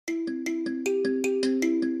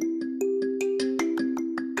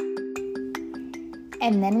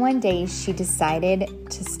And then one day she decided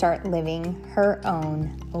to start living her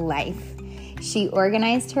own life. She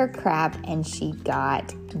organized her crap and she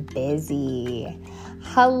got busy.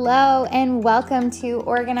 Hello and welcome to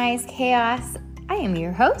Organized Chaos. I am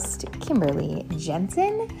your host, Kimberly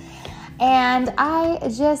Jensen. And I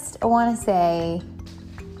just want to say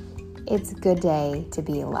it's a good day to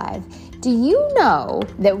be alive. Do you know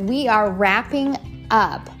that we are wrapping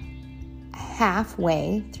up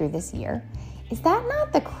halfway through this year? Is that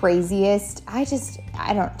not the craziest?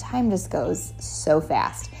 Time just goes so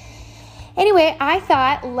fast. Anyway, I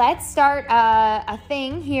thought let's start a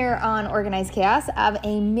thing here on Organized Chaos of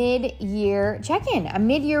a mid-year check-in, a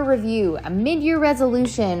mid-year review, a mid-year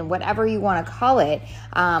resolution, whatever you want to call it.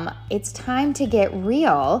 It's time to get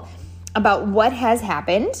real about what has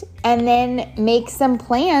happened and then make some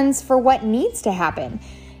plans for what needs to happen.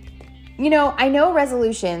 You know, I know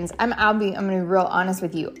resolutions, I'm going to be real honest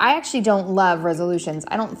with you. I actually don't love resolutions.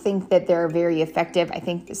 I don't think that they're very effective. I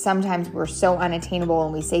think sometimes we're so unattainable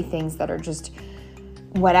and we say things that are just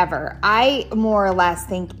whatever. I more or less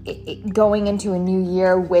think going into a new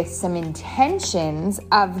year with some intentions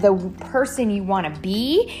of the person you want to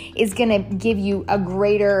be is going to give you a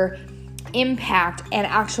greater impact and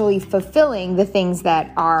actually fulfilling the things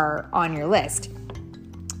that are on your list.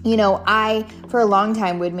 You know, I, for a long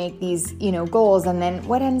time, would make these, goals. And then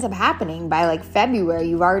what ends up happening by like February,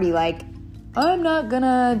 you've already I'm not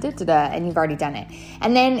gonna and you've already done it.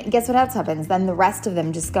 And then guess what else happens? Then the rest of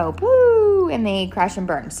them just go, woo, and they crash and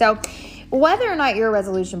burn. So whether or not you're a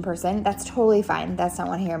resolution person, that's totally fine. That's not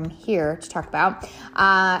what I'm here to talk about.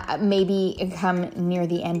 Maybe come near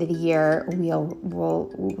the end of the year, we'll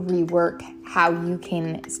rework how you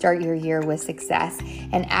can start your year with success.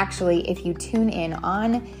 And actually, if you tune in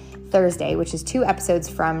on Thursday, which is 2 episodes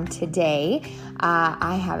from today,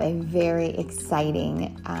 I have a very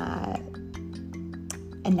exciting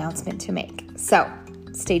announcement to make. So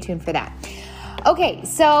stay tuned for that. Okay,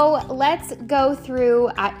 so let's go through.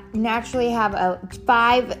 I naturally have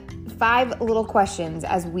five little questions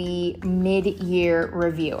as we mid-year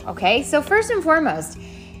review. Okay, so first and foremost,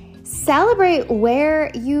 celebrate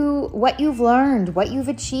what you've learned, what you've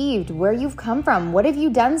achieved, where you've come from. What have you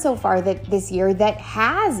done so far this year that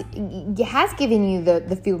has given you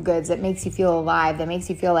the feel goods, that makes you feel alive, that makes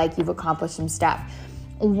you feel like you've accomplished some stuff?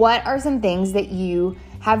 What are some things that you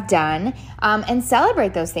have done, and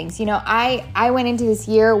celebrate those things? You know, I went into this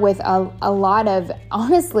year with a lot of,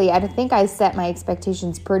 honestly, I think I set my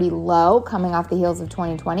expectations pretty low coming off the heels of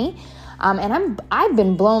 2020. And I've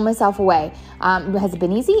been blowing myself away. Has it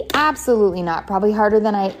been easy? Absolutely not. Probably harder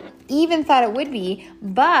than I even thought it would be,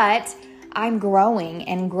 but I'm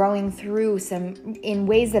growing through some in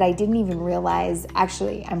ways that I didn't even realize.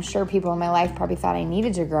 Actually, I'm sure people in my life probably thought I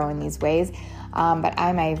needed to grow in these ways. But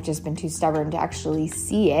I might have just been too stubborn to actually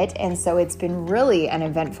see it. And so it's been really an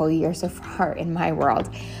eventful year so far in my world.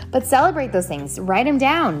 But celebrate those things. Write them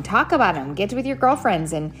down. Talk about them. Get with your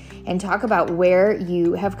girlfriends and talk about where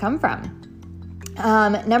you have come from.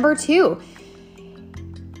 Number 2,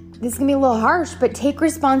 this is going to be a little harsh, but take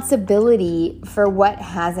responsibility for what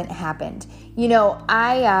hasn't happened. You know,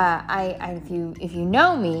 if you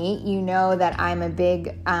know me, you know that I'm a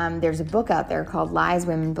big, there's a book out there called Lies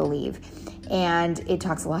Women Believe. And it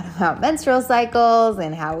talks a lot about menstrual cycles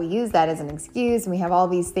and how we use that as an excuse. And we have all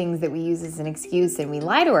these things that we use as an excuse and we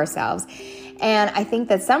lie to ourselves. And I think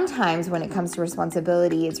that sometimes when it comes to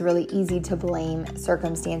responsibility, it's really easy to blame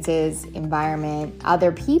circumstances, environment,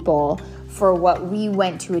 other people for what we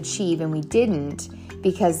went to achieve and we didn't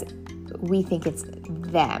because we think it's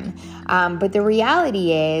them. But the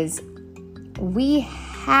reality is we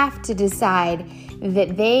have to decide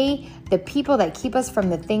that the people that keep us from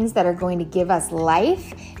the things that are going to give us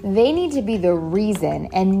life, they need to be the reason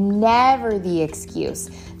and never the excuse.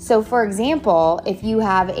 So for example, if you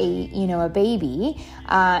have a baby,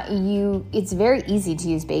 it's very easy to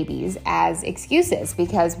use babies as excuses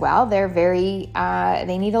because, well, they're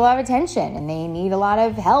they need a lot of attention and they need a lot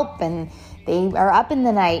of help and they are up in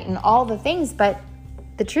the night and all the things. But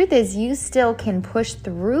the truth is you still can push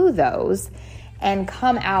through those and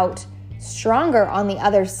come out stronger on the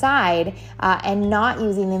other side and not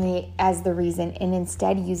using them as the reason and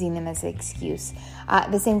instead using them as an excuse.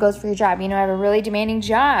 The same goes for your job. You know, I have a really demanding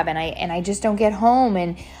job and I just don't get home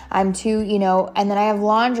and I'm too, and then I have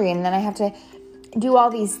laundry and then I have to do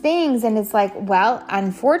all these things. And it's like, well,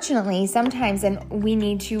 unfortunately, sometimes we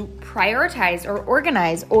need to prioritize or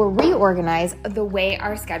organize or reorganize the way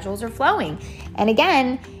our schedules are flowing. And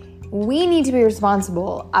again, we need to be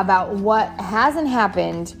responsible about what hasn't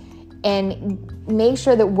happened and make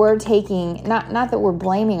sure that we're taking, not that we're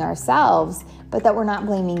blaming ourselves, but that we're not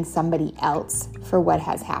blaming somebody else for what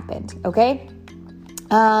has happened, okay?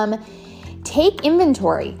 Take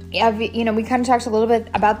inventory of, we kind of talked a little bit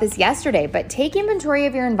about this yesterday, but take inventory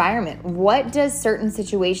of your environment. What does certain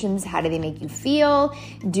situations, how do they make you feel?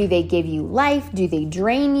 Do they give you life? Do they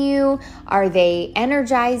drain you? Are they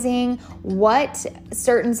energizing? What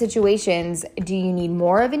certain situations do you need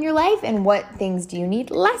more of in your life? And what things do you need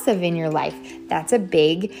less of in your life? That's a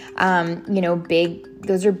big,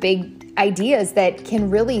 those are big ideas that can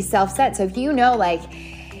really self-set. So if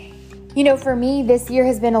for me, this year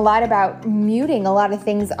has been a lot about muting a lot of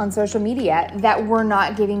things on social media that were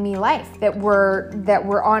not giving me life, that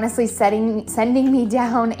were honestly sending me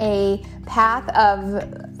down a path of,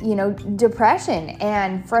 depression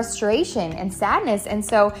and frustration and sadness. And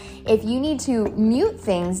so if you need to mute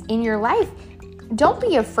things in your life, don't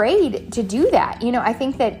be afraid to do that. I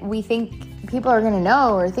think that we think people are going to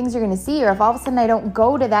know, or things are going to see, or if all of a sudden I don't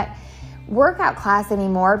go to that workout class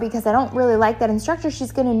anymore because I don't really like that instructor,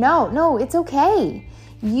 she's going to know. No, it's okay.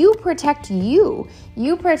 You protect you.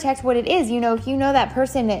 You protect what it is. If you know that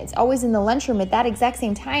person that's always in the lunchroom at that exact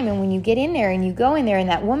same time, and when you get in there and you go in there and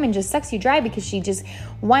that woman just sucks you dry because she just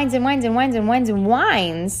whines and whines and whines and whines and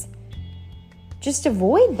whines, just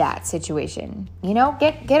avoid that situation.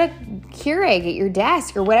 Get a Keurig at your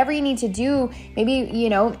desk or whatever you need to do. Maybe,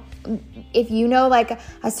 if like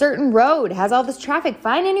a certain road has all this traffic,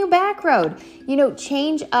 find a new back road.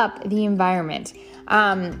 Change up the environment.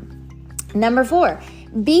 Number 4,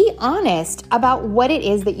 be honest about what it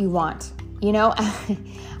is that you want.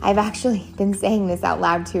 I've actually been saying this out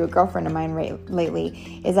loud to a girlfriend of mine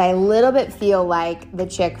lately, is I a little bit feel like the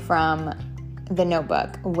chick from The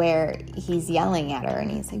Notebook where he's yelling at her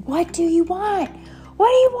and he's like, what do you want? What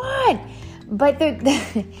do you want? But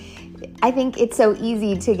I think it's so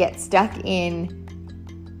easy to get stuck in,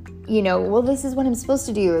 well, this is what I'm supposed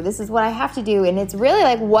to do, or this is what I have to do. And it's really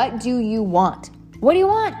like, what do you want? What do you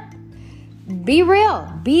want? Be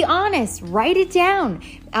real, be honest, write it down.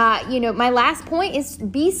 My last point is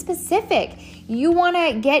be specific. You want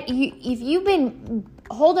to if you've been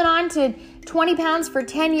holding on to 20 pounds for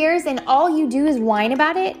 10 years and all you do is whine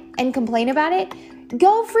about it and complain about it,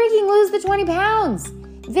 go freaking lose the 20 pounds.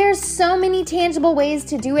 There's so many tangible ways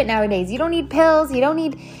to do it nowadays. You don't need pills. You don't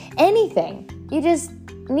need anything. You just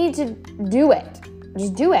need to do it.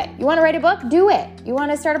 Just do it. You want to write a book? Do it. You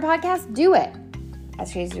want to start a podcast? Do it.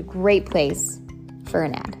 Actually, it's a great place for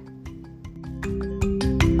an ad.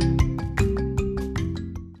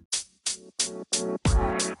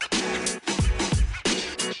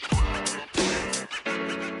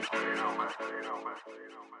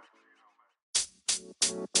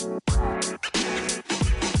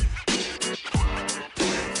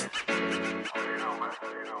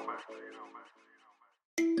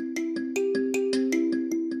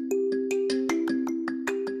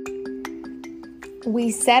 We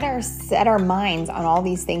set our minds on all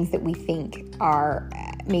these things that we think are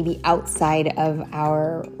maybe outside of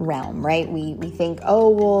our realm, right? We think, oh,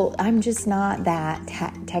 well, I'm just not that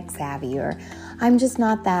tech savvy, or I'm just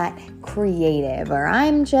not that creative, or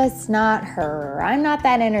I'm just not her, or I'm not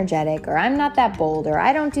that energetic, or I'm not that bold, or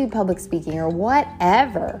I don't do public speaking, or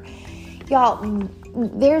whatever. Y'all,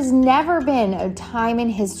 there's never been a time in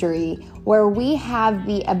history where we have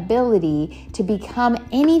the ability to become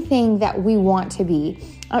anything that we want to be.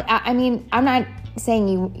 I mean, I'm not saying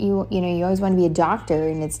you always want to be a doctor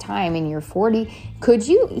and it's time and you're 40. Could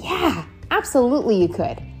you? Yeah, absolutely you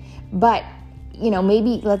could. But,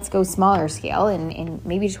 maybe let's go smaller scale and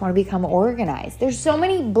maybe just want to become organized. There's so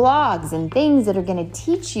many blogs and things that are going to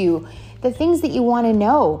teach you the things that you want to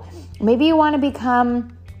know. Maybe you want to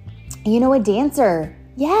become, a dancer.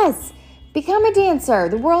 Yes. Become a dancer.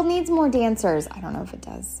 The world needs more dancers. I don't know if it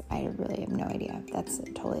does. I really have no idea. That's a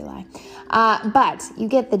totally lie. But you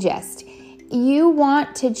get the gist. You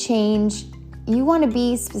want to change. You want to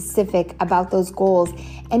be specific about those goals.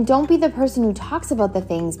 And don't be the person who talks about the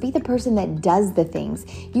things. Be the person that does the things.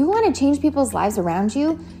 You want to change people's lives around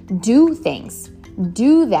you? Do things.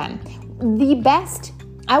 Do them. The best,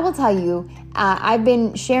 I will tell you, I've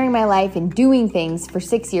been sharing my life and doing things for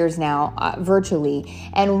 6 years now,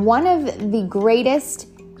 virtually. And one of the greatest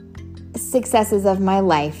successes of my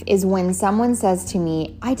life is when someone says to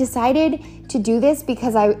me, I decided to do this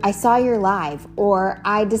because I saw your live, or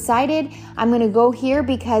I decided I'm going to go here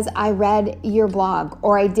because I read your blog,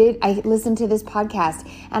 or I listened to this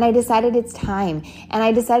podcast and I decided it's time, and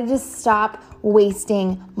I decided to stop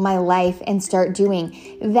wasting my life and start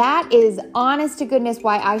doing. That is honest to goodness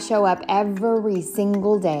why I show up every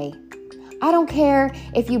single day. I don't care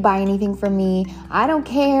if you buy anything from me. I don't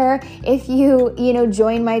care if you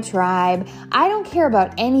join my tribe. I don't care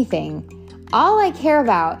about anything. All I care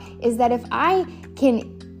about is that if I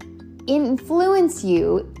can influence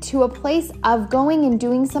you to a place of going and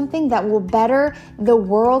doing something that will better the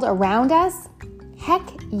world around us, heck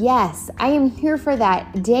yes, I am here for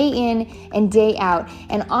that day in and day out.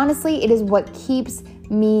 And honestly, it is what keeps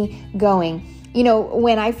me going.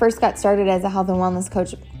 When I first got started as a health and wellness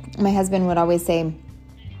coach, my husband would always say,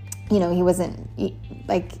 he wasn't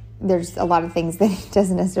like, there's a lot of things that he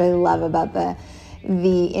doesn't necessarily love about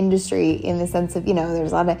the industry, in the sense of,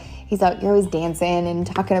 there's a lot of, he's out, you're always dancing and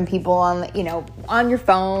talking to people on your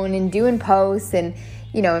phone and doing posts, and,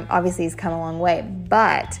 obviously he's come a long way.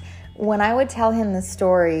 But when I would tell him the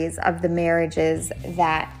stories of the marriages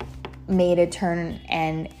that made a turn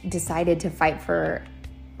and decided to fight for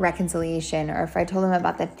reconciliation, or if I told him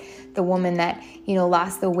about the woman that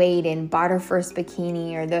lost the weight and bought her first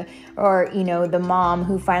bikini, or the mom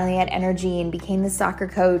who finally had energy and became the soccer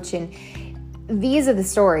coach, and these are the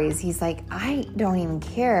stories. He's like, I don't even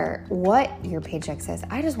care what your paycheck says.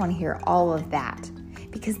 I just want to hear all of that,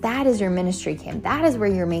 because that is your ministry, Kim. That is where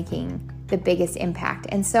you're making the biggest impact.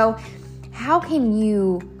 And so how can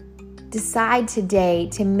you decide today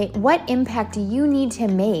to make, what impact do you need to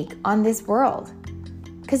make on this world?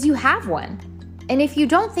 Because you have one. And if you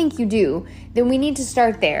don't think you do, then we need to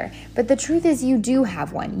start there. But the truth is, you do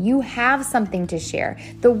have one. You have something to share.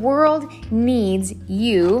 The world needs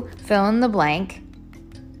you, fill in the blank,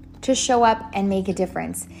 to show up and make a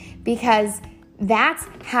difference. Because that's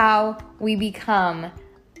how we become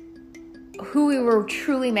who we were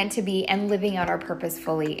truly meant to be and living out our purpose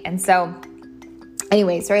fully. And so,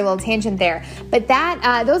 anyway, sorry, a little tangent there. But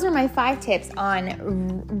those are my 5 tips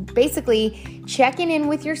on basically checking in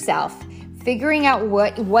with yourself, figuring out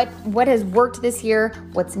what has worked this year,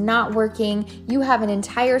 what's not working. You have an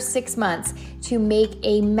entire 6 months to make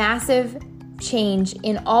a massive change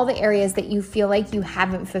in all the areas that you feel like you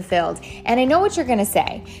haven't fulfilled. And I know what you're going to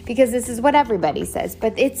say, because this is what everybody says,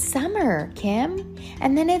 but it's summer, Kim.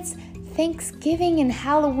 And then it's Thanksgiving and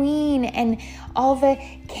Halloween and all the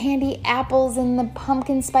candy apples and the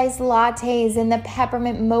pumpkin spice lattes and the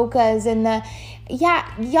peppermint mochas and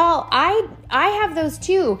y'all, I have those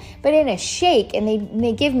too, but in a shake, and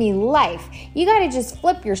they give me life. You got to just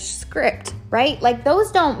flip your script, right? Like,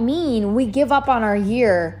 those don't mean we give up on our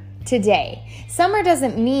year today. Summer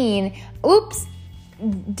doesn't mean, oops,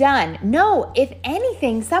 done. No, if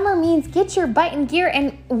anything, summer means get your butt in gear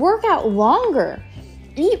and work out longer.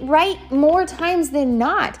 Eat right more times than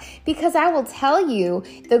not, because I will tell you,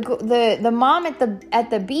 the mom at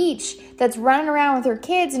the beach that's running around with her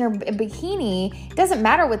kids in her bikini, doesn't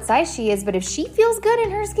matter what size she is, but if she feels good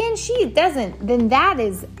in her skin, then that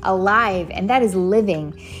is alive and that is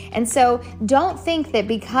living. And so don't think that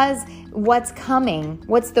because what's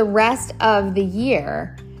the rest of the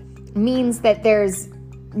year means that there's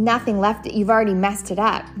nothing left, that you've already messed it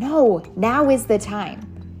up. No, now is the time.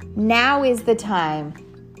 Now is the time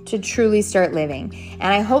to truly start living.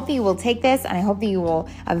 And I hope that you will take this, and I hope that you will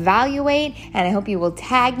evaluate, and I hope you will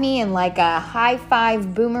tag me in like a high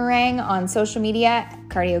five boomerang on social media,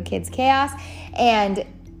 Cardio Kids Chaos, and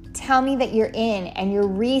tell me that you're in and you're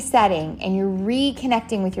resetting and you're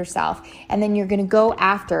reconnecting with yourself. And then you're going to go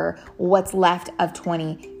after what's left of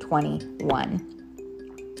 2021.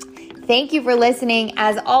 Thank you for listening.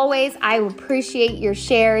 As always, I appreciate your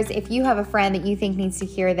shares. If you have a friend that you think needs to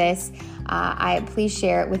hear this, please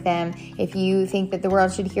share it with them. If you think that the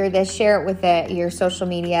world should hear this, share it with your social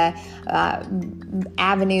media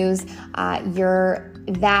avenues.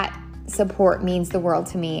 That support means the world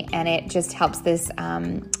to me, and it just helps this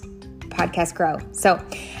podcast grow. So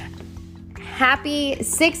happy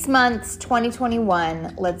 6 months,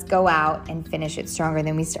 2021. Let's go out and finish it stronger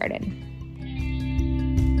than we started.